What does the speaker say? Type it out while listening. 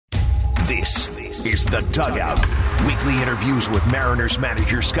This is The Dugout. Weekly interviews with Mariners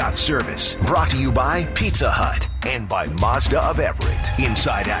manager Scott Servais. Brought to you by Pizza Hut and by Mazda of Everett.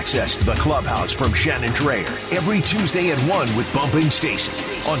 Inside access to the clubhouse from Shannon Drayer. Every Tuesday at 1 with Bumping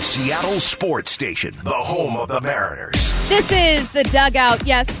Stacy on Seattle Sports Station, the home of the Mariners. This is The Dugout.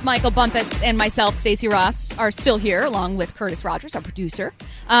 Yes, Michael Bumpus and myself, Stacey Ross, are still here, along with Curtis Rogers, our producer.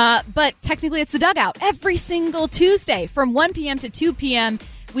 But technically, it's The Dugout. Every single Tuesday from 1 p.m. to 2 p.m.,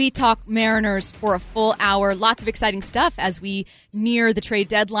 we talk Mariners for a full hour. Lots of exciting stuff as we near the trade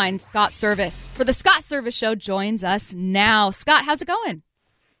deadline. Scott Servais for the Scott Servais Show joins us now. Scott, how's it going?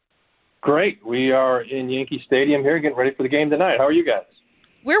 Great. We are in Yankee Stadium here getting ready for the game tonight. How are you guys?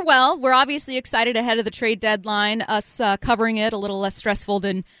 We're well. We're obviously excited ahead of the trade deadline, us covering it a little less stressful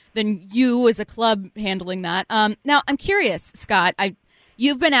than you as a club handling that. Now, I'm curious, Scott.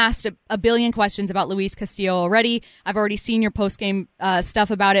 You've been asked a billion questions about Luis Castillo already. I've already seen your post-game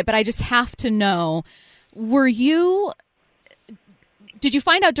stuff about it, but I just have to know, did you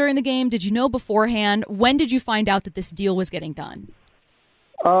find out during the game? Did you know beforehand? When did you find out that this deal was getting done?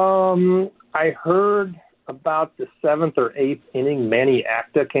 I heard about the 7th or 8th inning. Manny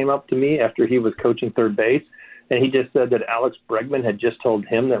Acta came up to me after he was coaching third base, and he just said that Alex Bregman had just told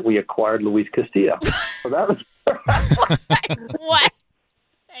him that we acquired Luis Castillo. So that was what?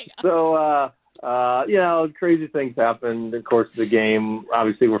 So, crazy things happen in the course of the game.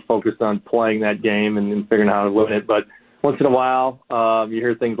 Obviously, we're focused on playing that game and figuring out how to win it. But once in a while, you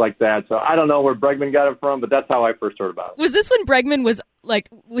hear things like that. So I don't know where Bregman got it from, but that's how I first heard about it. Was this when Bregman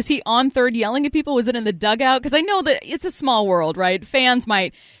was he on third yelling at people? Was it in the dugout? Because I know that it's a small world, right? Fans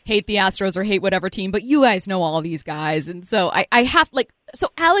might hate the Astros or hate whatever team, but you guys know all these guys. And so I have, so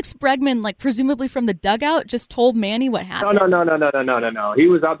Alex Bregman, presumably from the dugout, just told Manny what happened? No. He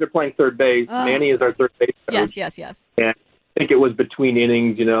was out there playing third base. Manny is our third base coach. Yes. And I think it was between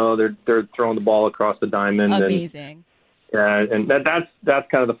innings, they're throwing the ball across the diamond. Amazing. And that's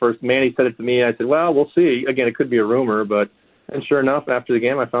kind of the first. Manny said it to me. I said, well, we'll see. Again, it could be a rumor, and sure enough, after the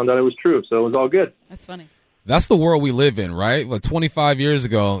game, I found out it was true. So it was all good. That's funny. That's the world we live in, right? 25 years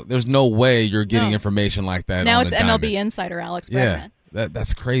ago, there's no way you're getting information like that. Now on it's a MLB diamond. Insider Alex Bregman. Yeah,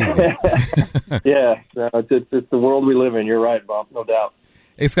 that's crazy. Yeah, it's the world we live in. You're right, Bob, no doubt.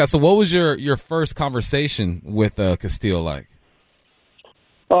 Hey, Scott, so what was your first conversation with Castillo like?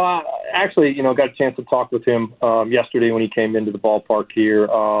 Actually, got a chance to talk with him yesterday when he came into the ballpark here.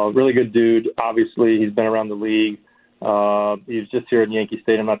 Really good dude. Obviously, he's been around the league. He was just here at Yankee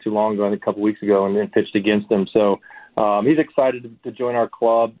Stadium not too long ago, I think a couple weeks ago, and pitched against him. So he's excited to join our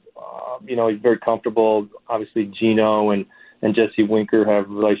club. He's very comfortable. Obviously, Gino and Jesse Winker have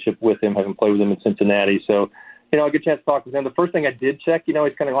a relationship with him, having played with him in Cincinnati. So, I get a chance to talk with him. The first thing I did check, he's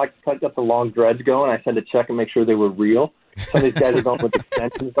kind of got the long dreads going. I sent a check and make sure they were real. Some of these guys are going with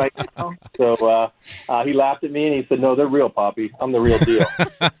extensions right now. So he laughed at me and he said, no, they're real, Poppy. I'm the real deal.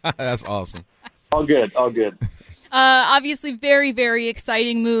 That's awesome. All good. Obviously, very, very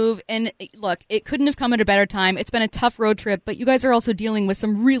exciting move. And look, it couldn't have come at a better time. It's been a tough road trip, but you guys are also dealing with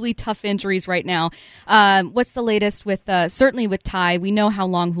some really tough injuries right now. What's the latest with, certainly with Ty? We know how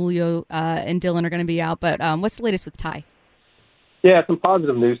long Julio and Dylan are going to be out, but what's the latest with Ty? Yeah, some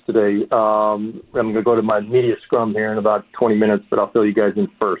positive news today. I'm going to go to my media scrum here in about 20 minutes, but I'll fill you guys in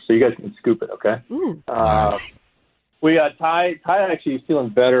first, so you guys can scoop it, okay? Ooh. Nice. We got Ty actually is feeling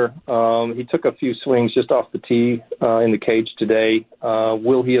better. He took a few swings just off the tee in the cage today.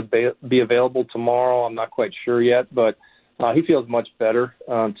 Will he be available tomorrow? I'm not quite sure yet, but he feels much better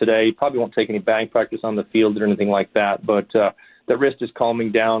today. He probably won't take any batting practice on the field or anything like that, but the wrist is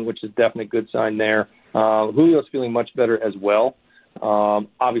calming down, which is definitely a good sign there. Julio's feeling much better as well.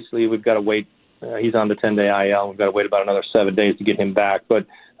 Obviously, we've got to wait. He's on the 10-day IL. We've got to wait about another 7 days to get him back, but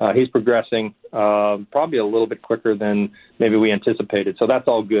he's progressing probably a little bit quicker than maybe we anticipated. So that's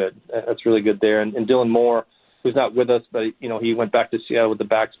all good. That's really good there. And Dylan Moore, who's not with us, but he went back to Seattle with the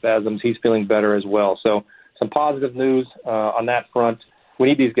back spasms. He's feeling better as well. So some positive news on that front. We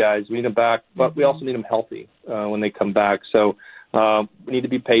need these guys. We need them back, but we also need them healthy when they come back. So we need to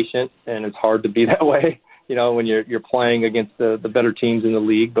be patient, and it's hard to be that way, when you're playing against the better teams in the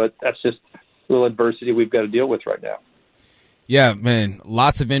league. But that's just a little adversity we've got to deal with right now. Yeah, man,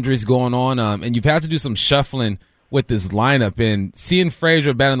 lots of injuries going on, and you've had to do some shuffling with this lineup. And seeing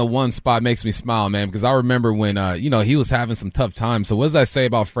Frazier bat in the one spot makes me smile, man, because I remember when he was having some tough times. So what does that say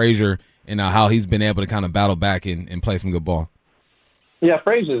about Frazier and how he's been able to kind of battle back and play some good ball? Yeah,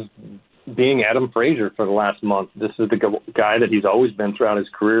 Frazier's being Adam Frazier for the last month. This is the guy that he's always been throughout his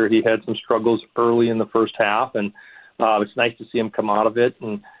career. He had some struggles early in the first half, and it's nice to see him come out of it.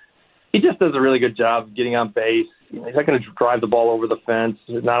 And he just does a really good job getting on base. he's not going to drive the ball over the fence.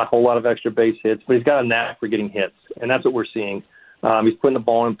 There's not a whole lot of extra base hits, but he's got a knack for getting hits, and that's what we're seeing. He's putting the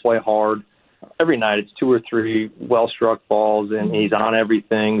ball in play hard. Every night it's 2 or 3 well-struck balls, and he's on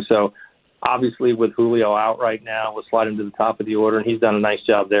everything. So obviously with Julio out right now, we'll slide him to the top of the order, and he's done a nice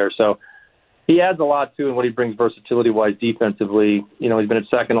job there. So he adds a lot, too, in what he brings versatility-wise defensively. He's been at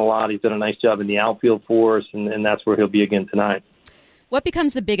second a lot. He's done a nice job in the outfield for us, and that's where he'll be again tonight. What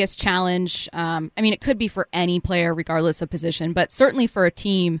becomes the biggest challenge? It could be for any player, regardless of position, but certainly for a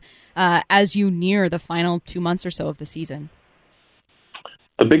team as you near the final 2 months or so of the season.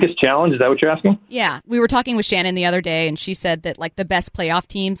 The biggest challenge? Is that what you're asking? Yeah. We were talking with Shannon the other day, and she said that, the best playoff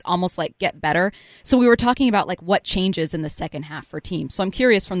teams almost, get better. So we were talking about, what changes in the second half for teams. So I'm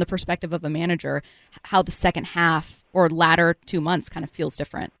curious, from the perspective of a manager, how the second half or latter 2 months kind of feels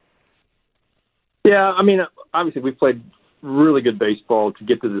different. Yeah, obviously we played really good baseball to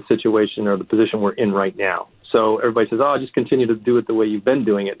get to the situation or the position we're in right now. So everybody says, just continue to do it the way you've been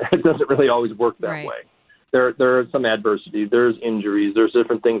doing it. It doesn't really always work that way. There are some adversity, there's injuries, there's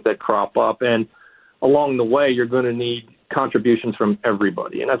different things that crop up, and along the way you're going to need contributions from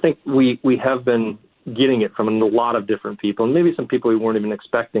everybody. And I think we have been getting it from a lot of different people, and maybe some people we weren't even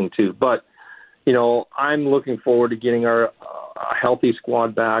expecting to. But, I'm looking forward to getting our healthy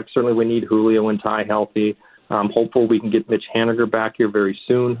squad back. Certainly we need Julio and Ty healthy. I'm hopeful we can get Mitch Haniger back here very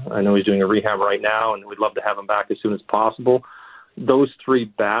soon. I know he's doing a rehab right now, and we'd love to have him back as soon as possible. Those 3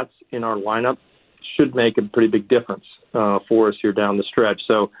 bats in our lineup should make a pretty big difference for us here down the stretch.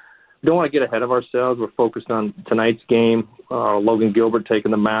 So we don't want to get ahead of ourselves. We're focused on tonight's game. Logan Gilbert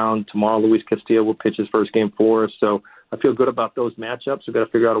taking the mound. Tomorrow, Luis Castillo will pitch his first game for us. So I feel good about those matchups. We've got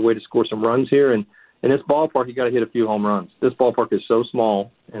to figure out a way to score some runs here. And in this ballpark, you got to hit a few home runs. This ballpark is so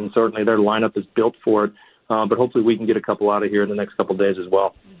small, and certainly their lineup is built for it. But hopefully we can get a couple out of here in the next couple of days as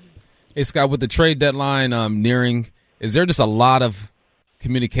well. Hey, Scott, with the trade deadline nearing, is there just a lot of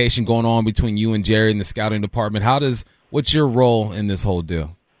communication going on between you and Jerry in the scouting department? What's your role in this whole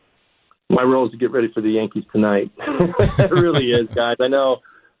deal? My role is to get ready for the Yankees tonight. It really is, guys. I know.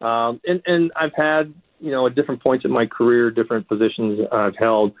 And I've had, at different points in my career, different positions I've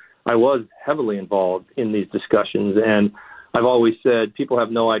held, I was heavily involved in these discussions. And I've always said people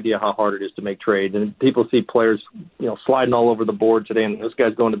have no idea how hard it is to make trades. And people see players, sliding all over the board today, and this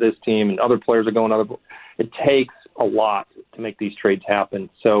guy's going to this team, and other players are going to other. It takes a lot to make these trades happen.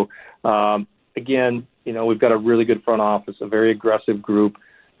 So, again, we've got a really good front office, a very aggressive group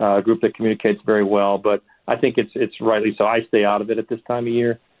that communicates very well. But I think it's rightly so. I stay out of it at this time of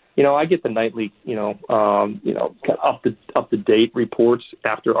year. I get the nightly, up to date reports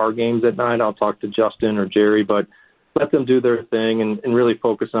after our games at night. I'll talk to Justin or Jerry, but let them do their thing and really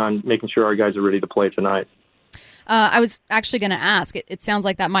focus on making sure our guys are ready to play tonight. I was actually going to ask, it sounds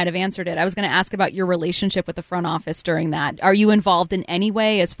like that might have answered it. I was going to ask about your relationship with the front office during that. Are you involved in any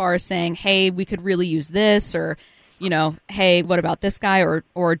way as far as saying, hey, we could really use this, or, hey, what about this guy?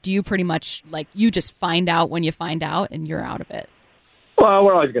 Or do you pretty much, you just find out when you find out and you're out of it? Well,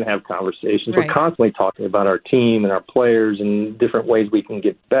 we're always going to have conversations. Right. We're constantly talking about our team and our players and different ways we can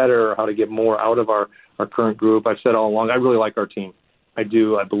get better, how to get more out of our current group. I've said all along, I really like our team. I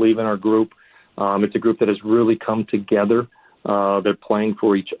do. I believe in our group. It's a group that has really come together. They're playing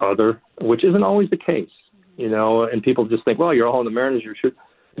for each other, which isn't always the case, and people just think, well, you're all in the Mariners.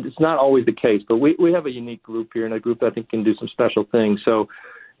 It's not always the case, but we have a unique group here, and a group that I think can do some special things. So,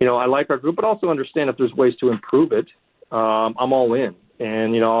 I like our group, but also understand if there's ways to improve it, I'm all in.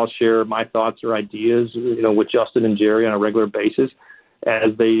 And, I'll share my thoughts or ideas, with Justin and Jerry on a regular basis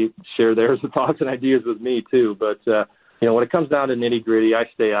as they share their thoughts and ideas with me too. But, when it comes down to nitty gritty, I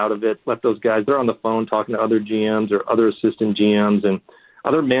stay out of it. Let those guys, they're on the phone talking to other GMs or other assistant GMs, and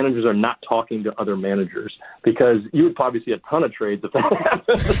other managers are not talking to other managers, because you would probably see a ton of trades if that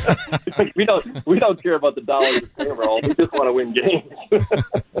happened. we don't care about the dollars of payroll. We just want to win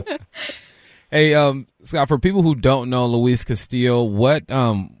games. Hey, Scott, for people who don't know Luis Castillo, what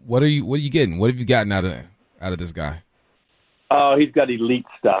are you getting? What have you gotten out of this guy? Oh, he's got elite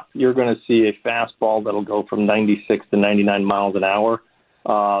stuff. You're going to see a fastball that'll go from 96 to 99 miles an hour.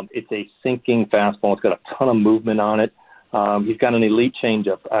 It's a sinking fastball. It's got a ton of movement on it. He's got an elite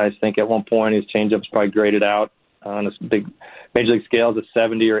changeup. I think at one point his changeup's probably graded out on a big major league scale as a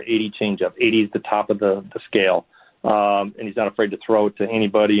 70 or 80 changeup. 80 is the top of the scale, and he's not afraid to throw it to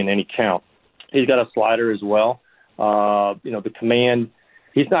anybody in any count. He's got a slider as well. The command,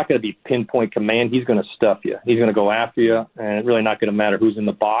 he's not going to be pinpoint command. He's going to stuff you. He's going to go after you, and it's really not going to matter who's in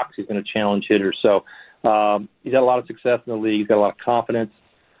the box. He's going to challenge hitters. So he's had a lot of success in the league. He's got a lot of confidence.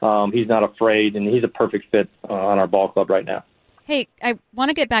 He's not afraid, and he's a perfect fit on our ball club right now. Hey, I want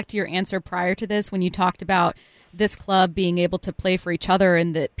to get back to your answer prior to this when you talked about this club being able to play for each other,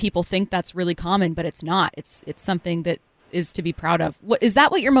 and that people think that's really common, but it's not. It's something that is to be proud of. Is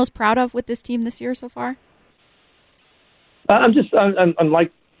that what you're most proud of with this team this year so far? I'm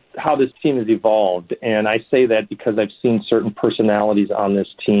like how this team has evolved, and I say that because I've seen certain personalities on this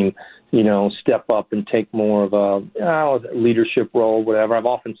team, step up and take more of a leadership role, whatever. I've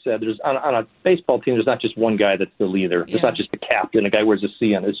often said on a baseball team, there's not just one guy that's the leader. There's not just the captain, a guy wears a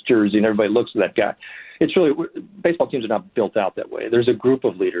C on his jersey, and everybody looks at that guy. It's really, baseball teams are not built out that way. There's a group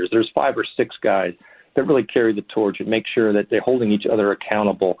of leaders. There's 5 or 6 guys that really carry the torch and make sure that they're holding each other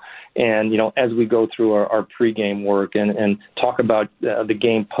accountable. And, as we go through our pregame work and talk about the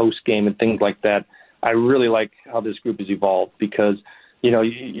game, post-game, and things like that, I really like how this group has evolved because,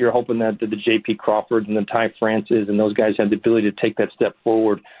 you're hoping that the J.P. Crawfords and the Ty Francis and those guys have the ability to take that step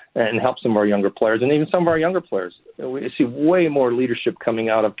forward and help some of our younger players. And even some of our younger players. We see way more leadership coming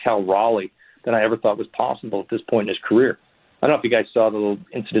out of Cal Raleigh than I ever thought was possible at this point in his career. I don't know if you guys saw the little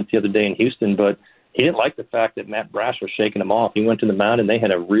incident the other day in Houston, but he didn't like the fact that Matt Brash was shaking him off. He went to the mound and they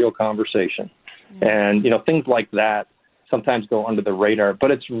had a real conversation. And, things like that sometimes go under the radar, but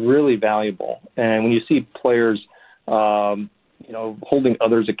it's really valuable. And when you see players, holding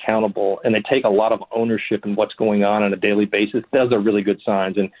others accountable and they take a lot of ownership in what's going on a daily basis, those are really good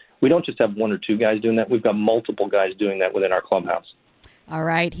signs. And we don't just have 1 or 2 guys doing that. We've got multiple guys doing that within our clubhouse. All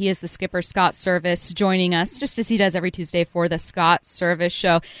right. He is the skipper, Scott Servais, joining us just as he does every Tuesday for the Scott Servais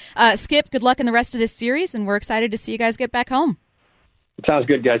Show. Skip, good luck in the rest of this series, and we're excited to see you guys get back home. Sounds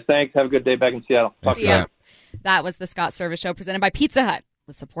good, guys. Thanks. Have a good day back in Seattle. Talk to you later. That was the Scott Servais Show presented by Pizza Hut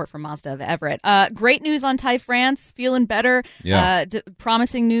with support from Mazda of Everett. Great news on Ty France, feeling better. Yeah.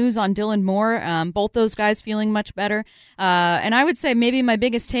 Promising news on Dylan Moore. Both those guys feeling much better. And I would say maybe my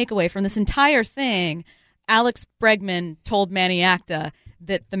biggest takeaway from this entire thing, Alex Bregman told Manny Acta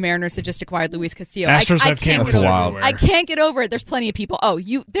that the Mariners had just acquired Luis Castillo. Astros have cameras everywhere. I can't get over it. There's plenty of people.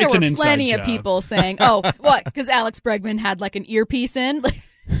 There were plenty of people saying, what? Because Alex Bregman had like an earpiece in?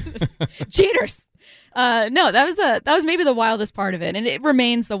 Cheaters. No, that was maybe the wildest part of it. And it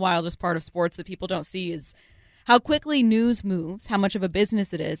remains the wildest part of sports that people don't see is how quickly news moves, how much of a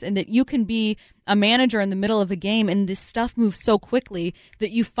business it is, and that you can be a manager in the middle of a game and this stuff moves so quickly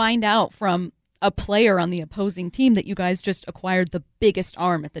that you find out from a player on the opposing team that you guys just acquired the biggest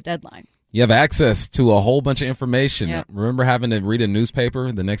arm at the deadline. You have access to a whole bunch of information. Yep. Remember having to read a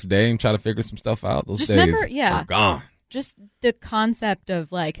newspaper the next day and try to figure some stuff out? Those days are gone. Just the concept of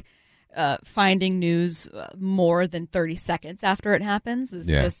finding news more than 30 seconds after it happens is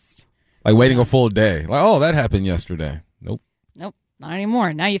just... Like waiting a full day. Like, that happened yesterday. Nope, not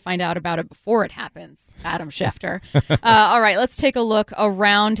anymore. Now you find out about it before it happens. Adam Schefter. All right, let's take a look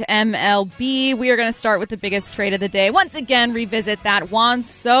around MLB. We are going to start with the biggest trade of the day. Once again, revisit that. Juan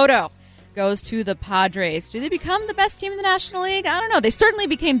Soto goes to the Padres. Do they become the best team in the National League? I don't know. They certainly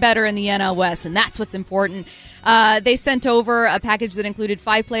became better in the NL West, and that's what's important. They sent over a package that included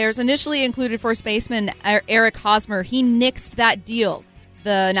 5 players. Initially included first baseman Eric Hosmer. He nixed that deal.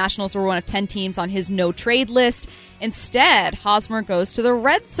 The Nationals were one of 10 teams on his no-trade list. Instead, Hosmer goes to the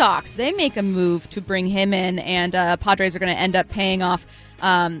Red Sox. They make a move to bring him in, and Padres are going to end up paying off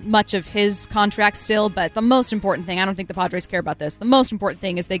much of his contract still. But the most important thing, I don't think the Padres care about this, the most important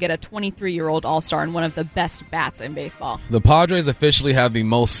thing is they get a 23-year-old all-star and one of the best bats in baseball. The Padres officially have the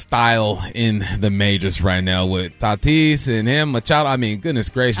most style in the majors right now with Tatis and him, Machado. I mean, goodness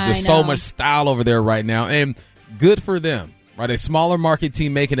gracious, there's so much style over there right now, and good for them. Right, a smaller market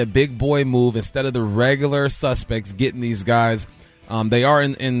team making a big boy move instead of the regular suspects getting these guys. They are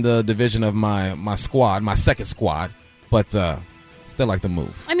in the division of my squad, my second squad, but still like the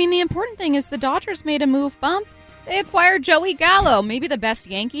move. I mean, the important thing is the Dodgers made a move bump. They acquired Joey Gallo, maybe the best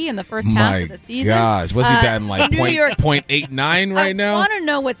Yankee in the first half of the season. Gosh, what's he batting like .89 right now? I want to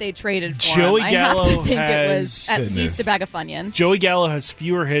know what they traded for Joey him. Gallo I have to think has, it was at least a bag of Funyuns. Joey Gallo has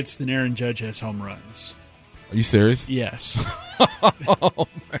fewer hits than Aaron Judge has home runs. Are you serious? Yes.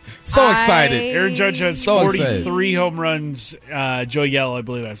 So excited. Aaron Judge has 43 home runs. Joey Gallo, I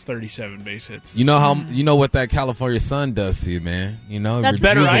believe, has 37 base hits. You know what that California sun does to you, man. That's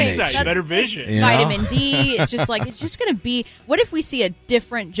better eyesight, better vision. Vitamin D. It's just going to be. What if we see a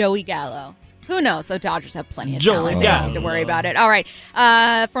different Joey Gallo? Who knows? The Dodgers have plenty of talent. They don't need to worry about it. All right.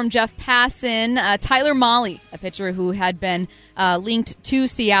 From Jeff Passan, Tyler Mahle, a pitcher who had been linked to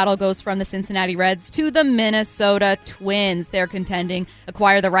Seattle, goes from the Cincinnati Reds to the Minnesota Twins. They're contending,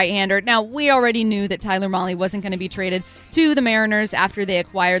 acquire the right-hander. Now, we already knew that Tyler Mahle wasn't going to be traded to the Mariners after they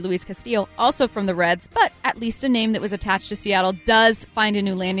acquired Luis Castillo, also from the Reds, but at least a name that was attached to Seattle does find a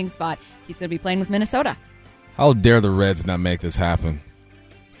new landing spot. He's going to be playing with Minnesota. How dare the Reds not make this happen?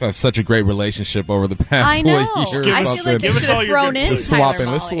 have such a great relationship over the past I know. year. I feel like they should have thrown in Let's Tyler swap in.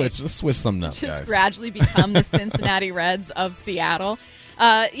 Mahle. Let's switch something up, Just guys. gradually become the Cincinnati Reds of Seattle.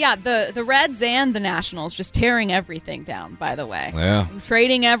 The Reds and the Nationals just tearing everything down, by the way. Yeah.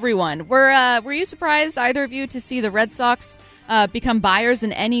 Trading everyone. Were you surprised, either of you, to see the Red Sox become buyers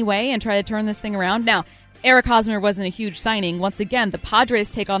in any way and try to turn this thing around? Now, Eric Hosmer wasn't a huge signing. Once again, the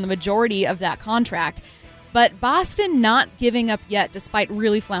Padres take on the majority of that contract. But Boston not giving up yet, despite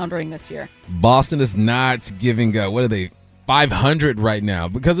really floundering this year. Boston is not giving up. What are they, 500 right now?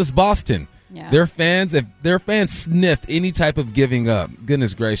 Because it's Boston. Yeah. Their fans, if their fans sniffed any type of giving up,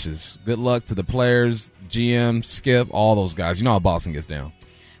 goodness gracious, good luck to the players, GM, Skip, all those guys. You know how Boston gets down.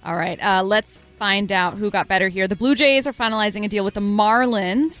 All right, let's find out who got better here. The Blue Jays are finalizing a deal with the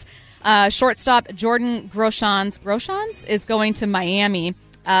Marlins. Shortstop Jordan Groshans is going to Miami.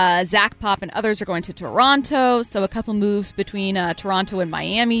 Zach Pop and others are going to Toronto, so a couple moves between Toronto and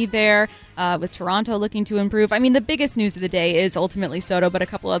Miami there, with Toronto looking to improve. I mean, the biggest news of the day is ultimately Soto, but a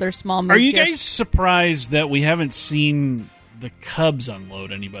couple other small moves. Are you here. guys surprised that we haven't seen the Cubs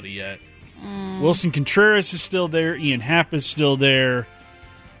unload anybody yet? Wilson Contreras is still there. Ian Happ is still there.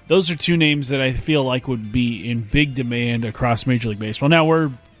 Those are two names that I feel like would be in big demand across Major League Baseball. Now, we're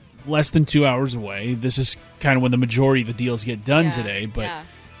less than 2 hours away. This is kind of when the majority of the deals get done today, but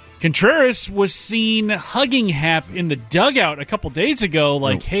Contreras was seen hugging Happ in the dugout a couple days ago,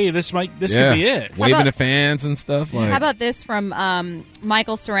 like, hey, this could be it. Waving to fans and stuff. How about this from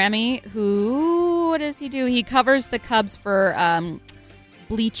Michael Cerami, who, what does he do? He covers the Cubs for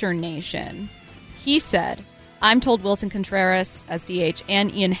Bleacher Nation. He said, I'm told Wilson Contreras as DH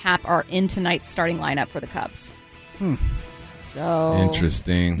and Ian Happ are in tonight's starting lineup for the Cubs. So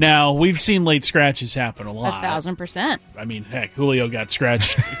interesting. Now, we've seen late scratches happen a lot. 1,000%. I mean, heck, Julio got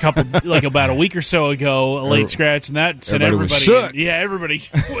scratched about a week or so ago, a late scratch, and that sent everybody. Yeah, everybody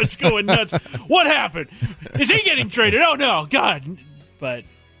was going nuts. What happened? Is he getting traded? Oh no, God! But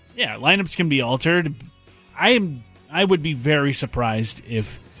yeah, lineups can be altered. I would be very surprised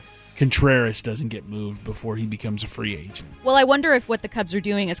if Contreras doesn't get moved before he becomes a free agent. Well, I wonder if what the Cubs are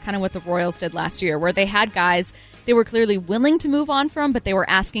doing is kind of what the Royals did last year, where they had guys they were clearly willing to move on from, but they were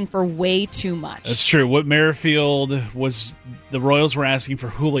asking for way too much. That's true. Whit Merrifield was the Royals were asking for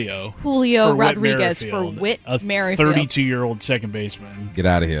Julio Rodriguez for Whit Merrifield, 32-year-old second baseman. Get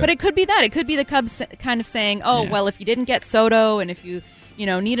out of here. But it could be that. It could be the Cubs kind of saying, well, if you didn't get Soto, and if you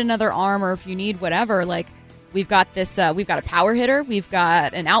need another arm, or if you need whatever, like, we've got this. We've got a power hitter. We've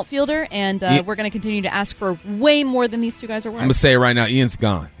got an outfielder, and we're going to continue to ask for way more than these two guys are worth. I'm gonna say it right now. Ian's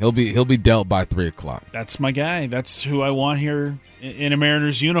gone. He'll be dealt by 3:00. That's my guy. That's who I want here in a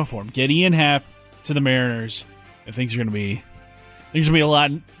Mariners uniform. Get Ian Happ to the Mariners. And things are going to be a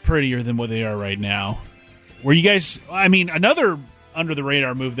lot prettier than what they are right now. Were you guys? I mean, another under the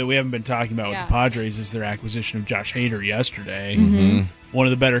radar move that we haven't been talking about with the Padres is their acquisition of Josh Hader yesterday. Mm-hmm. One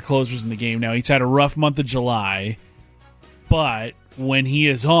of the better closers in the game. Now, he's had a rough month of July, but when he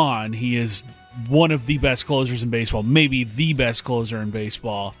is on, he is one of the best closers in baseball, maybe the best closer in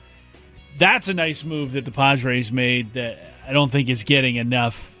baseball. That's a nice move that the Padres made that I don't think is getting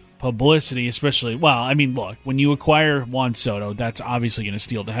enough publicity, especially, look, when you acquire Juan Soto, that's obviously going to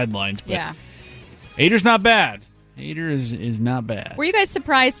steal the headlines, but Hader's not bad. Hader is not bad. Were you guys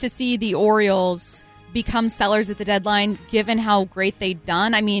surprised to see the Orioles become sellers at the deadline, given how great they'd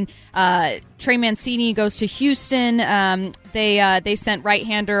done? I mean, Trey Mancini goes to Houston. They sent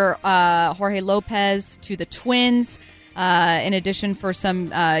right-hander Jorge Lopez to the Twins, in addition for some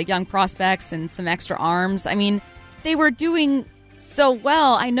young prospects and some extra arms. I mean, they were doing so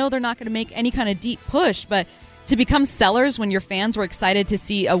well. I know they're not going to make any kind of deep push, but to become sellers when your fans were excited to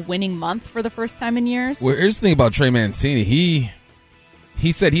see a winning month for the first time in years? Well, here's the thing about Trey Mancini.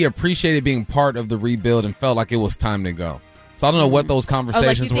 He said he appreciated being part of the rebuild and felt like it was time to go. So I don't know what those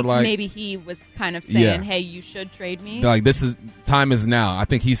conversations were like. Maybe he was kind of saying, hey, you should trade me. Like, time is now. I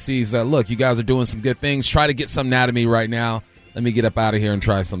think he sees that, look, you guys are doing some good things. Try to get something out of me right now. Let me get up out of here and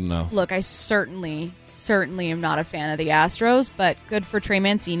try something else. Look, I certainly am not a fan of the Astros, but good for Trey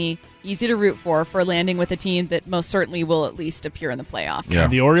Mancini. Easy to root for landing with a team that most certainly will at least appear in the playoffs. Yeah.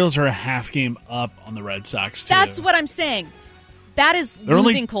 The Orioles are a half game up on the Red Sox, too. That's what I'm saying. That is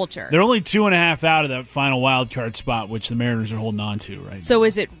losing culture. They're only 2.5 out of that final wild card spot, which the Mariners are holding on to right now. So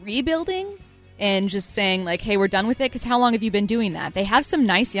is it rebuilding and just saying, like, hey, we're done with it? Because how long have you been doing that? They have some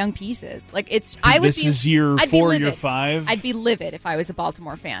nice young pieces. Like, this is year 4, year 5? I'd be livid if I was a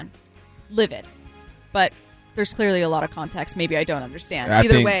Baltimore fan. Livid. But there's clearly a lot of context. Maybe I don't understand. I'd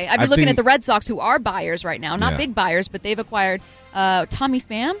Either way, I'd be looking at the Red Sox, who are buyers right now. Not big buyers, but they've acquired Tommy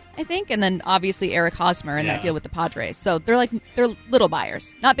Pham, I think, and then obviously Eric Hosmer in that deal with the Padres. So they're little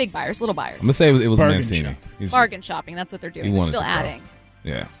buyers. Not big buyers, little buyers. I'm going to say it was Bargain Mancini. Bargain shopping, that's what they're doing. They're still adding.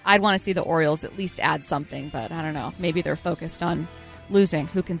 Yeah. I'd want to see the Orioles at least add something, but I don't know. Maybe they're focused on losing.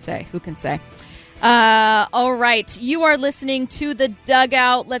 Who can say? All right. You are listening to The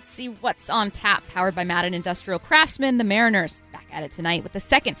Dugout. Let's see what's on tap. Powered by Madden Industrial Craftsman, the Mariners back at it tonight with the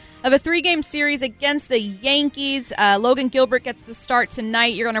second of a 3-game series against the Yankees. Logan Gilbert gets the start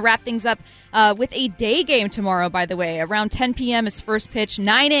tonight. You're going to wrap things up with a day game tomorrow, by the way. Around 10 p.m. is first pitch,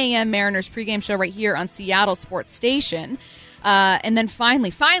 9 a.m. Mariners pregame show right here on Seattle Sports Station. And then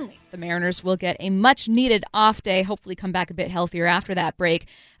finally, the Mariners will get a much-needed off day, hopefully come back a bit healthier after that break.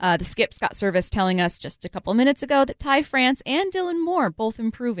 The skip, Scott Servais, telling us just a couple minutes ago that Ty France and Dylan Moore both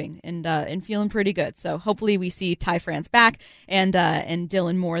improving and feeling pretty good. So hopefully we see Ty France back and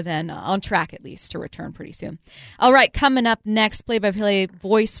Dylan Moore then on track at least to return pretty soon. All right, coming up next, play-by-play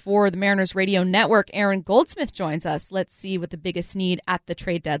voice for the Mariners Radio Network, Aaron Goldsmith joins us. Let's see what the biggest need at the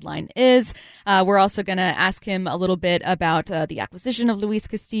trade deadline is. We're also going to ask him a little bit about the acquisition of Luis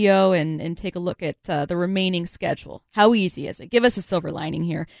Castillo and take a look at the remaining schedule. How easy is it? Give us a silver lining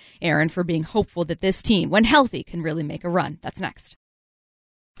here, Aaron, for being hopeful that this team, when healthy, can really make a run. That's next.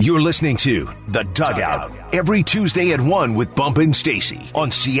 You're listening to The Dugout every Tuesday at 1 with Bump and Stacy on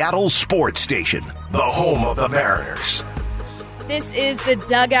Seattle Sports Station, the home of the Mariners. This is The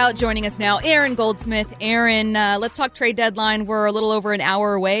Dugout. Joining us now, Aaron Goldsmith. Aaron, let's talk trade deadline. We're a little over an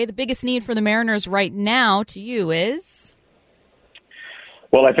hour away. The biggest need for the Mariners right now to you is?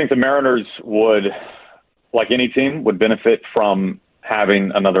 Well, I think the Mariners would, like any team, would benefit from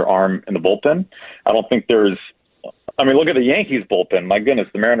having another arm in the bullpen. I don't think look at the Yankees bullpen. My goodness,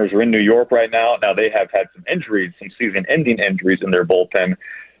 the Mariners are in New York right now. Now they have had some injuries, some season-ending injuries in their bullpen,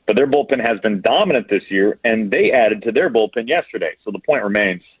 but their bullpen has been dominant this year, and they added to their bullpen yesterday. So the point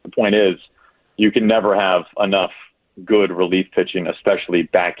remains, the point is, you can never have enough good relief pitching, especially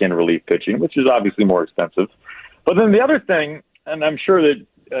back-end relief pitching, which is obviously more expensive. But then the other thing, and I'm sure that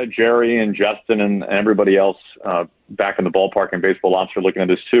Jerry and Justin and everybody else back in the ballpark and baseball ops are looking at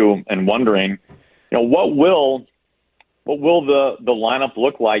this too and wondering, what will the lineup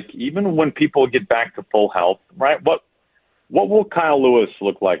look like even when people get back to full health, right? What will Kyle Lewis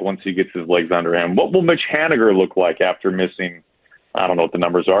look like once he gets his legs under him? What will Mitch Haniger look like after missing, I don't know what the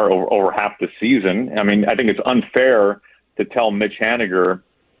numbers are, over half the season? I mean, I think it's unfair to tell Mitch Haniger,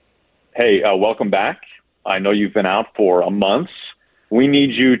 hey, welcome back. I know you've been out for a month. We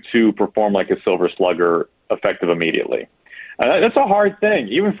need you to perform like a silver slugger effective immediately. That's a hard thing,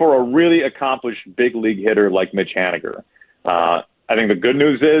 even for a really accomplished big league hitter like Mitch Haniger. I think the good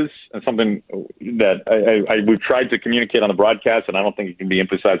news is, and something that we've tried to communicate on the broadcast, and I don't think it can be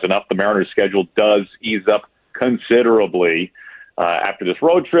emphasized enough, the Mariners' schedule does ease up considerably after this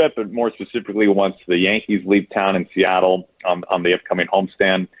road trip, and more specifically once the Yankees leave town in Seattle on the upcoming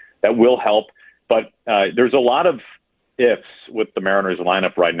homestand. That will help. But there's a lot of ifs with the Mariners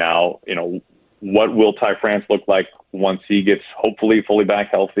lineup right now. What will Ty France look like once he gets hopefully fully back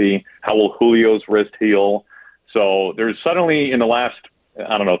healthy? How will Julio's wrist heal? So there's suddenly in the last,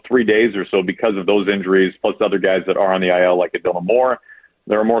 3 days or so, because of those injuries, plus other guys that are on the IL like a Dylan Moore,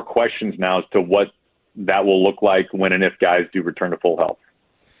 there are more questions now as to what that will look like when and if guys do return to full health.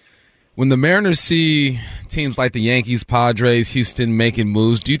 When the Mariners see teams like the Yankees, Padres, Houston making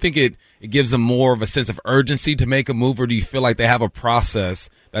moves, do you think it gives them more of a sense of urgency to make a move, or do you feel like they have a process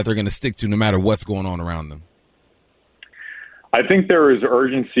that they're going to stick to no matter what's going on around them? I think there is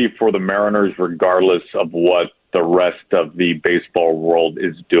urgency for the Mariners regardless of what the rest of the baseball world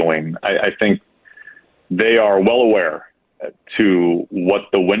is doing. I think they are well aware to what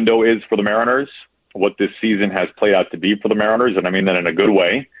the window is for the Mariners, what this season has played out to be for the Mariners, and I mean that in a good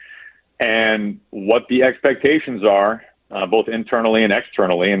way, and what the expectations are, both internally and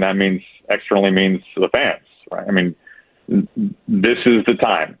externally, and that means externally means the fans, right? I mean, this is the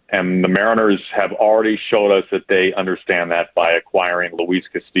time, and the Mariners have already showed us that they understand that by acquiring Luis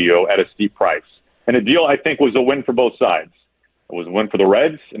Castillo at a steep price. And a deal, I think, was a win for both sides. It was a win for the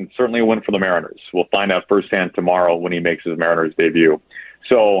Reds and certainly a win for the Mariners. We'll find out firsthand tomorrow when he makes his Mariners debut.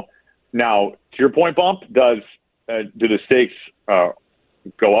 So now, to your point, Bump, do the stakes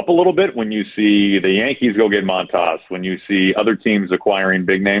go up a little bit when you see the Yankees go get Montas, when you see other teams acquiring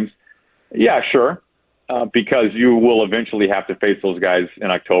big names? Yeah, sure, because you will eventually have to face those guys in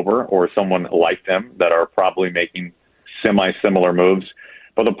October or someone like them that are probably making semi-similar moves.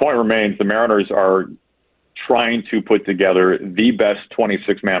 But the point remains, the Mariners are trying to put together the best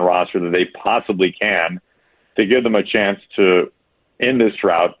 26-man roster that they possibly can to give them a chance to end this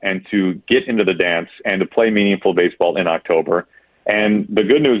drought and to get into the dance and to play meaningful baseball in October. And the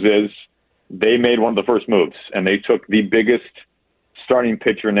good news is they made one of the first moves, and they took the biggest starting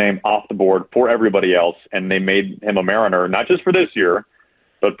pitcher name off the board for everybody else, and they made him a Mariner, not just for this year,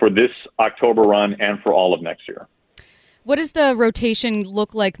 but for this October run and for all of next year. What does the rotation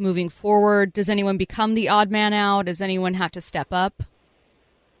look like moving forward? Does anyone become the odd man out? Does anyone have to step up?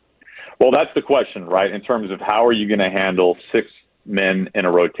 Well, that's the question, right? In terms of how are you going to handle 6 men in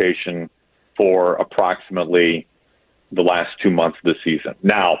a rotation for approximately the last 2 months of the season.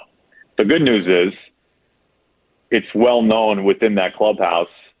 Now, the good news is it's well known within that clubhouse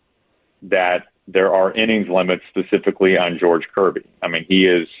that there are innings limits specifically on George Kirby. I mean,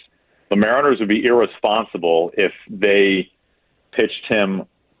 the Mariners would be irresponsible if they pitched him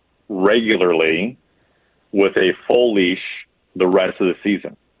regularly with a full leash the rest of the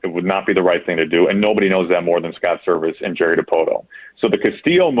season. It would not be the right thing to do, and nobody knows that more than Scott Servais and Jerry DiPoto. So the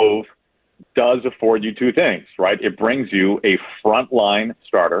Castillo move does afford you 2 things, right? It brings you a frontline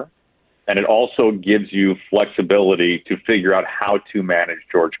starter, and it also gives you flexibility to figure out how to manage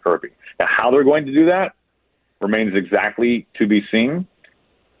George Kirby. Now, how they're going to do that remains exactly to be seen.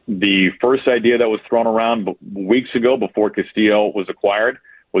 The first idea that was thrown around weeks ago before Castillo was acquired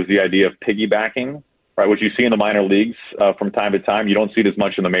was the idea of piggybacking, right? What you see in the minor leagues from time to time. You don't see it as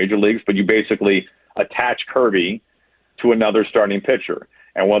much in the major leagues, but you basically attach Kirby to another starting pitcher.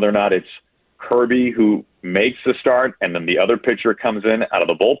 And whether or not it's Kirby who makes the start and then the other pitcher comes in out of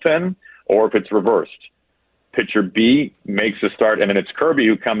the bullpen, or if it's reversed. Pitcher B makes the start, and then it's Kirby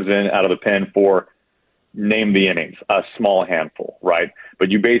who comes in out of the pen for name the innings, a small handful, right? But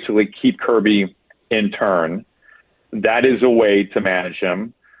you basically keep Kirby in turn. That is a way to manage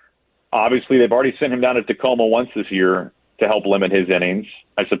him. Obviously, they've already sent him down to Tacoma once this year to help limit his innings.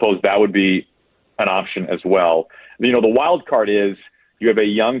 I suppose that would be an option as well. You know, the wild card is you have a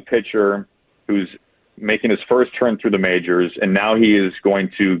young pitcher who's making his first turn through the majors, and now he is going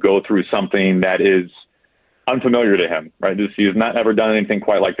to go through something that is unfamiliar to him, right? He has not ever done anything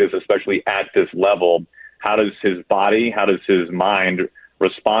quite like this, especially at this level. How does his body, how does his mind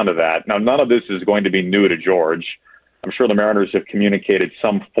respond to that? Now, none of this is going to be new to George. I'm sure the Mariners have communicated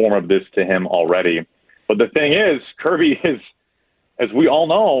some form of this to him already. But the thing is, Kirby is, as we all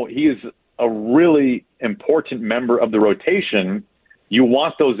know, he is a really important member of the rotation. You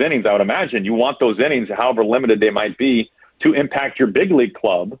want those innings, I would imagine. You want those innings, however limited they might be, to impact your big league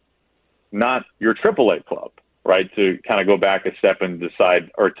club, not your AAA club, right? To kind of go back a step and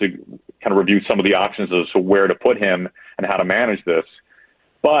decide, or to kind of review some of the options as to where to put him and how to manage this.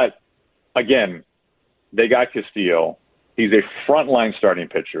 But again, they got Castillo. He's a frontline starting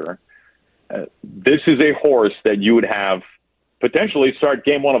pitcher. This is a horse that you would have potentially start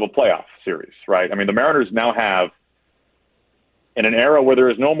game 1 of a playoff series, right? I mean, the Mariners now have, in an era where there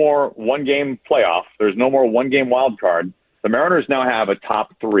is no more one-game playoff, there's no more one-game wild card, the Mariners now have a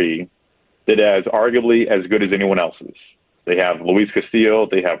top 3 that is arguably as good as anyone else's. They have Luis Castillo,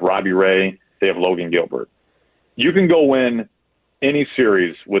 they have Robbie Ray, they have Logan Gilbert. You can go win any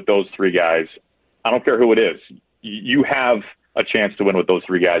series with those 3 guys. I don't care who it is. You have a chance to win with those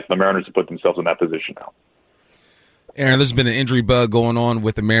 3 guys. The Mariners have put themselves in that position now. Aaron, there's been an injury bug going on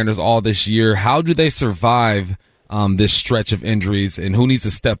with the Mariners all this year. How do they survive this stretch of injuries, and who needs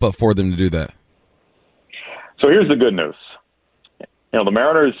to step up for them to do that? So here's the good news. You know, the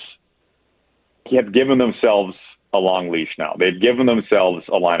Mariners have given themselves a long leash now. They've given themselves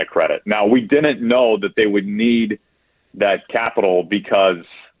a line of credit. Now, we didn't know that they would need that capital because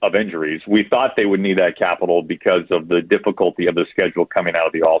of injuries. We thought they would need that capital because of the difficulty of the schedule coming out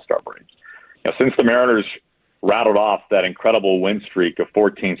of the All-Star break. You know, since the Mariners rattled off that incredible win streak of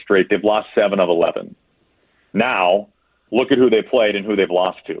 14 straight, they've lost 7 of 11. Now, look at who they played and who they've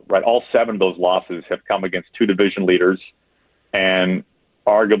lost to, right? All 7 of those losses have come against 2 division leaders and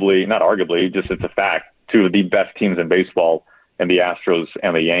not arguably, just it's a fact, 2 of the best teams in baseball, and the Astros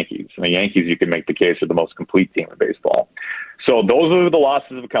and the Yankees. And the Yankees, you can make the case, are the most complete team in baseball. So those are the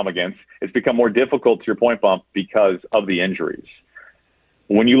losses have come against. It's become more difficult, to your point, Bump, because of the injuries.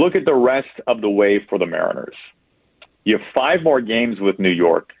 When you look at the rest of the way for the Mariners, you have 5 more games with New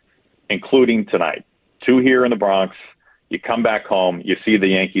York, including tonight. 2 here in the Bronx. You come back home. You see the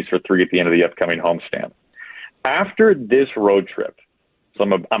Yankees for 3 at the end of the upcoming homestand. After this road trip, so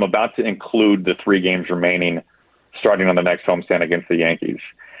I'm about to include the 3 games remaining starting on the next homestand against the Yankees.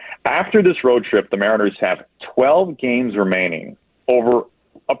 After this road trip, the Mariners have 12 games remaining over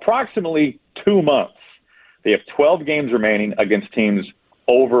approximately 2 months. They have 12 games remaining against teams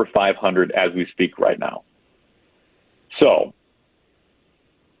over 500 as we speak right now. So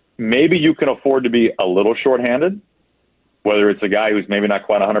maybe you can afford to be a little shorthanded, whether it's a guy who's maybe not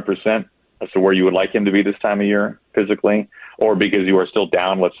quite 100% as to where you would like him to be this time of year physically, or because you are still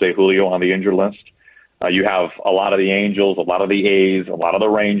down, let's say, Julio on the injured list. You have a lot of the Angels, a lot of the A's, a lot of the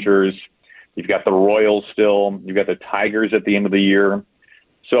Rangers. You've got the Royals still. You've got the Tigers at the end of the year.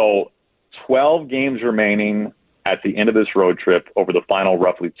 So 12 games remaining at the end of this road trip over the final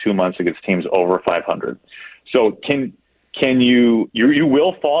roughly 2 months against teams over 500. So can you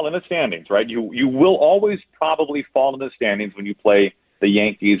will fall in the standings, right? You will always probably fall in the standings when you play the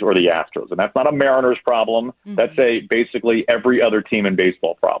Yankees or the Astros. And that's not a Mariners problem. Mm-hmm. That's basically every other team in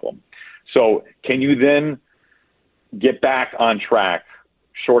baseball problem. So can you then get back on track,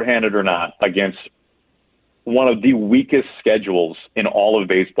 shorthanded or not, against one of the weakest schedules in all of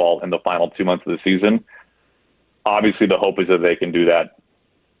baseball in the final 2 months of the season? Obviously, the hope is that they can do that,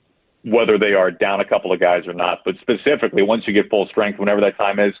 whether they are down a couple of guys or not. But specifically, once you get full strength, whenever that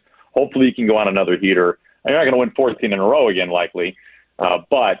time is, hopefully you can go on another heater. And you're not going to win 14 in a row again, likely.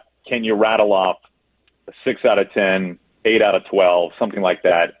 But can you rattle off a 6 out of 10, 8 out of 12, something like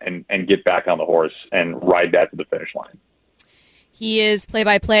that, and get back on the horse and ride that to the finish line? He is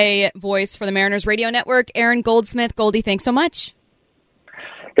play-by-play voice for the Mariners Radio Network. Aaron Goldsmith. Goldie, thanks so much.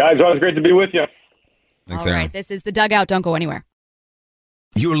 Guys, always great to be with you. Thanks, All Aaron. right, this is The Dugout. Don't go anywhere.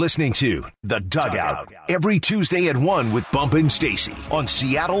 You're listening to The Dugout every Tuesday at 1 with Bump and Stacy on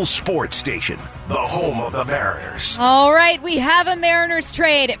Seattle Sports Station, the home of the Mariners. All right, we have a Mariners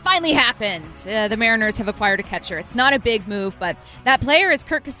trade. It finally happened. The Mariners have acquired a catcher. It's not a big move, but that player is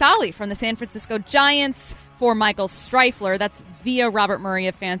Curt Casali from the San Francisco Giants for Michael Streifler. That's via Robert Murray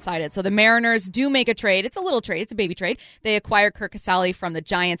of Fansided. So the Mariners do make a trade. It's a little trade. It's a baby trade. They acquire Curt Casali from the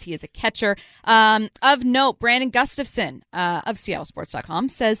Giants. He is a catcher. Of note, Brandon Gustafson of SeattleSports.com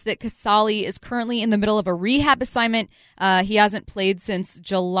says that Casali is currently in the middle of a rehab assignment. He hasn't played since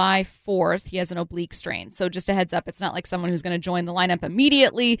July 4th. He has an oblique strain. So just a heads up, it's not like someone who's going to join the lineup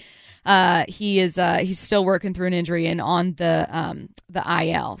immediately. He's still working through an injury and on the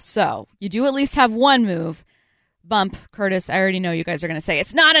IL. So you do at least have one move. Bump, Curtis, I already know you guys are going to say,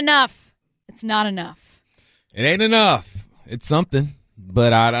 it's not enough. It's not enough. It ain't enough. It's something,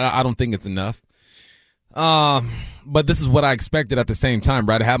 but I don't think it's enough. But this is what I expected at the same time,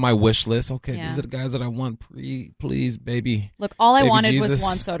 right? I had my wish list. Okay, These are the guys that I want. Please, baby. Look, all I wanted Jesus. was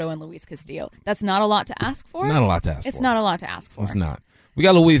Juan Soto and Luis Castillo. That's not a lot to ask for. It's not a lot to ask for. It's not a lot to ask for. It's not. We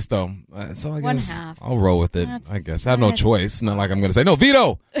got Luis, though. So I One guess half. I'll roll with it. I guess. I have no choice. Not like I'm going to say, no,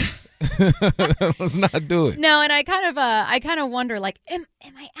 veto. Let's not do it. No, and I kind of wonder, like, am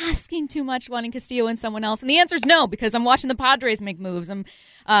I asking too much wanting Castillo and someone else? And the answer is no, because I'm watching the Padres make moves. I'm,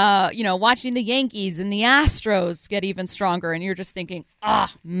 watching the Yankees and the Astros get even stronger, and you're just thinking,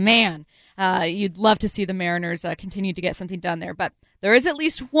 man, you'd love to see the Mariners continue to get something done there. But there is at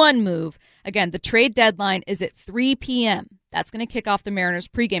least one move. Again, the trade deadline is at 3 p.m. That's going to kick off the Mariners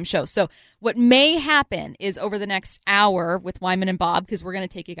pregame show. So what may happen is over the next hour with Wyman and Bob, because we're going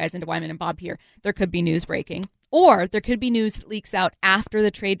to take you guys into Wyman and Bob here, there could be news breaking. Or there could be news that leaks out after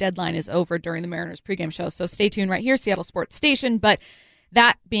the trade deadline is over during the Mariners pregame show. So stay tuned right here, Seattle Sports Station. But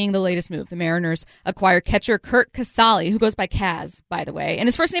that being the latest move, the Mariners acquire catcher Curt Casali, who goes by Kaz, by the way. And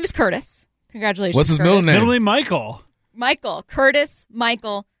his first name is Curtis. Congratulations, What's his Curtis. middle name? Middle name Michael. Michael. Curtis,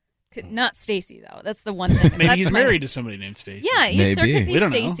 Michael. Not Stacy, though. That's the one thing. Maybe he's married to somebody named Stacy. Yeah, there could We be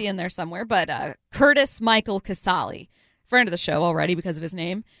don't Stacy in there somewhere. But Curtis Michael Casali, friend of the show already because of his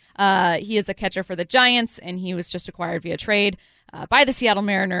name. He is a catcher for the Giants, and he was just acquired via trade by the Seattle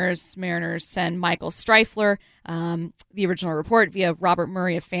Mariners. Mariners send Michael Streifler, the original report, via Robert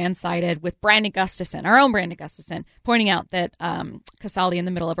Murray of Fansided, with Brandon Gustafson, our own Brandon Gustafson, pointing out that Casali in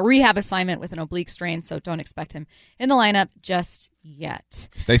the middle of a rehab assignment with an oblique strain, so don't expect him in the lineup just yet.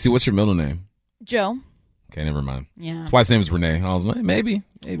 Stacy, what's your middle name? Joe. Okay, never mind. Yeah. His wife's name is Renee. I was like, maybe.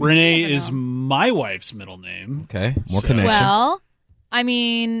 Renee is my wife's middle name. Okay, more connection. Well, I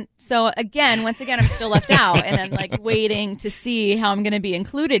mean, so once again, I'm still left out, and I'm like waiting to see how I'm going to be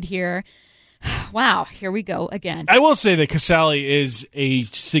included here. Wow, here we go again. I will say that Casali is a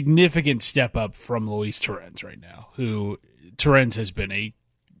significant step up from Luis Torrens right now, who Torrens has been a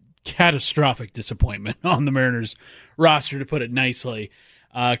catastrophic disappointment on the Mariners roster, to put it nicely.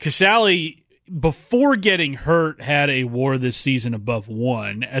 Casali, before getting hurt, had a WAR this season above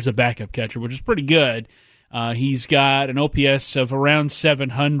 1 as a backup catcher, which is pretty good. He's got an OPS of around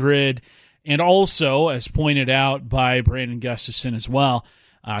 700, and also, as pointed out by Brandon Gustafson as well,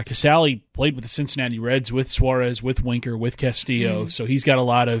 Casali played with the Cincinnati Reds, with Suarez, with Winker, with Castillo, so he's got a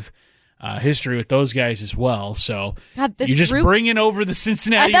lot of history with those guys as well. So God, this you're just group, bringing over the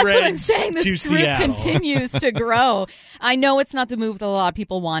Cincinnati that's Reds what I'm saying. This to group Seattle. continues to grow. I know it's not the move that a lot of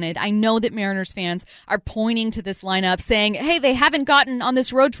people wanted. I know that Mariners fans are pointing to this lineup saying, hey, they haven't gotten on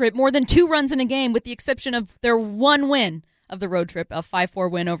this road trip more than 2 runs in a game with the exception of their one win of the road trip, a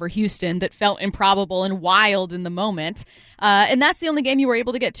 5-4 win over Houston that felt improbable and wild in the moment. And that's the only game you were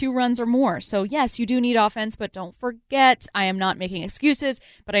able to get 2 runs or more. So, yes, you do need offense, but don't forget, I am not making excuses,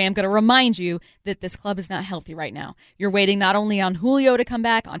 but I am going to remind you that this club is not healthy right now. You're waiting not only on Julio to come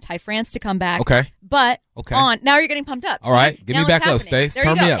back, on Ty France to come back, but on, now you're getting pumped up. All right, get me back up, Stace.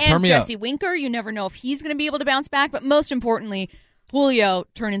 Turn me up, turn me up. Jesse Winker, you never know if he's going to be able to bounce back, but most importantly, Julio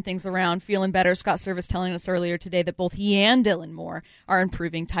turning things around, feeling better. Scott Servais telling us earlier today that both he and Dylan Moore are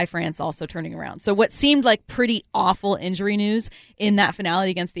improving. Ty France also turning around. So what seemed like pretty awful injury news in that finale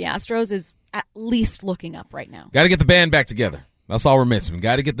against the Astros is at least looking up right now. Got to get the band back together. That's all we're missing.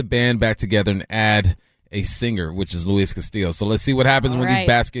 Got to get the band back together and add a singer, which is Luis Castillo. So let's see what happens when these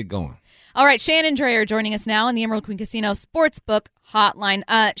bats get going. All right, Shannon Drayer joining us now on the Emerald Queen Casino Sportsbook Hotline.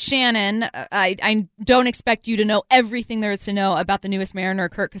 Shannon, I don't expect you to know everything there is to know about the newest Mariner,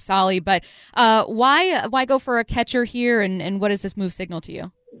 Curt Casali, but why go for a catcher here, and what does this move signal to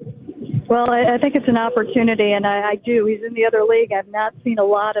you? Well, I think it's an opportunity, and I do. He's in the other league. I've not seen a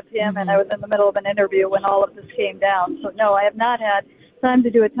lot of him, and I was in the middle of an interview when all of this came down. So, no, I have not had time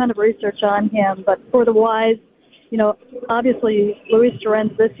to do a ton of research on him, but for the wise, obviously Luis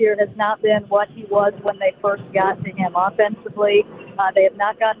Torrens this year has not been what he was when they first got to him. Offensively, they have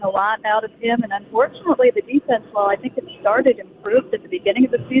not gotten a lot out of him, and unfortunately the defense, while I think it started improved at the beginning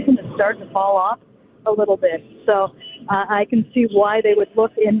of the season, is starting to fall off a little bit. So I can see why they would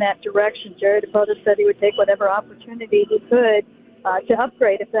look in that direction. Jerry DePota said he would take whatever opportunity he could to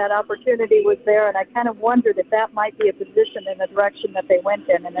upgrade if that opportunity was there, and I kind of wondered if that might be a position in the direction that they went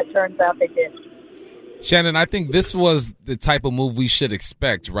in, and it turns out they did. Shannon, I think this was the type of move we should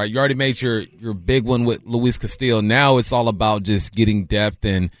expect, right? You already made your big one with Luis Castillo. Now it's all about just getting depth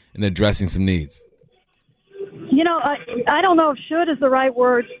and addressing some needs. I don't know if should is the right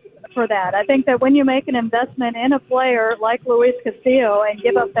word for that. I think that when you make an investment in a player like Luis Castillo and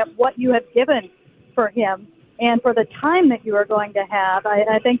give up what you have given for him and for the time that you are going to have,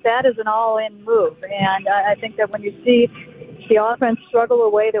 I think that is an all-in move. And I think that when you see the offense struggle the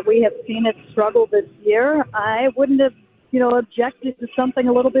way that we have seen it struggle this year, I wouldn't have, objected to something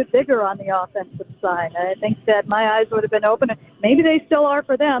a little bit bigger on the offensive side. I think that my eyes would have been open, and maybe they still are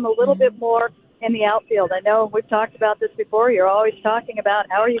for them, a little bit more in the outfield. I know we've talked about this before. You're always talking about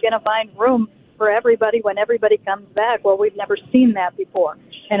how are you going to find room for everybody when everybody comes back. Well, we've never seen that before.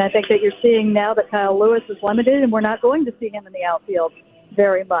 And I think that you're seeing now that Kyle Lewis is limited, and we're not going to see him in the outfield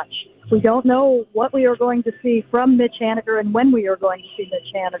very much. We don't know what we are going to see from Mitch Haniger and when we are going to see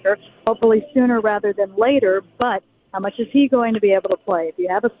Mitch Haniger, hopefully sooner rather than later, but how much is he going to be able to play? If you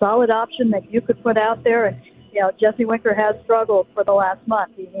have a solid option that you could put out there, and Jesse Winker has struggled for the last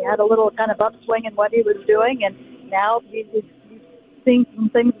month. He had a little kind of upswing in what he was doing, and now he's seeing some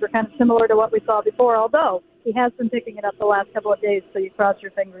things that are kind of similar to what we saw before, although he has been picking it up the last couple of days, so you cross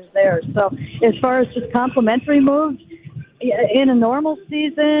your fingers there. So as far as just complimentary moves, in a normal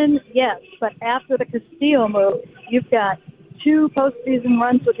season, yes, but after the Castillo move, you've got 2 postseason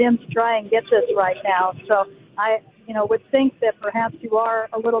runs with him to try and get this right now. So I, would think that perhaps you are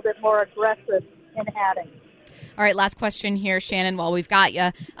a little bit more aggressive in adding. All right, last question here, Shannon, while we've got you.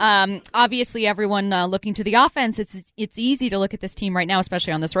 Obviously, everyone looking to the offense, it's easy to look at this team right now,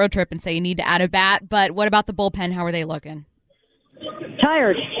 especially on this road trip, and say you need to add a bat. But what about the bullpen? How are they looking?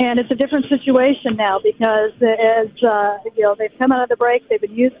 Tired, and it's a different situation now because as they've come out of the break, they've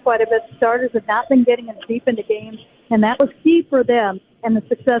been used quite a bit. Starters have not been getting as deep into games, and that was key for them and the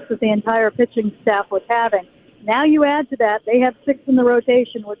success that the entire pitching staff was having. Now you add to that, they have 6 in the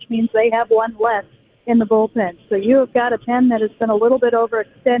rotation, which means they have 1 less in the bullpen. So you have got a pen that has been a little bit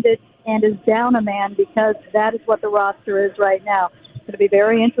overextended and is down a man because that is what the roster is right now. I'm going to be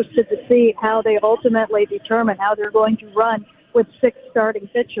very interested to see how they ultimately determine how they're going to run with 6 starting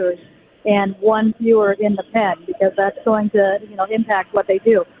pitchers and 1 fewer in the pen, because that's going to, impact what they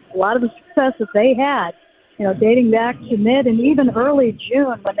do. A lot of the success that they had, dating back to mid and even early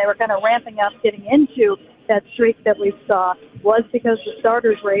June when they were kind of ramping up, getting into that streak that we saw, was because the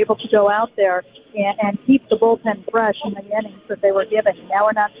starters were able to go out there and keep the bullpen fresh in the innings that they were given. Now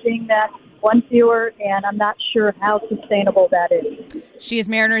we're not seeing that. 1 fewer, and I'm not sure how sustainable that is. She is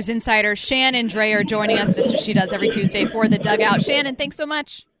Mariners insider Shannon Drayer joining us, just as she does every Tuesday for the Dugout. Shannon, thanks so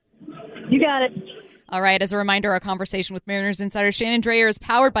much. You got it. All right, as a reminder, our conversation with Mariners insider Shannon Drayer is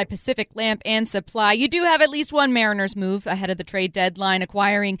powered by Pacific Lamp and Supply. You do have at least one Mariners move ahead of the trade deadline,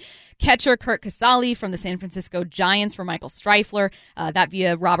 acquiring Catcher Kurt Casale from the San Francisco Giants for Michael Streifler. That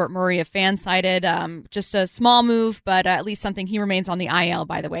via Robert Murray of Fansided. Just a small move, but at least something. He remains on the IL,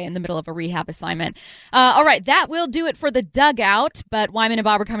 by the way, in the middle of a rehab assignment. All right, that will do it for the Dugout, but Wyman and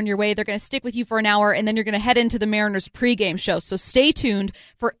Bob are coming your way. They're going to stick with you for an hour, and then you're going to head into the Mariners pregame show. So stay tuned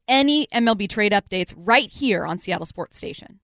for any MLB trade updates right here on Seattle Sports Station.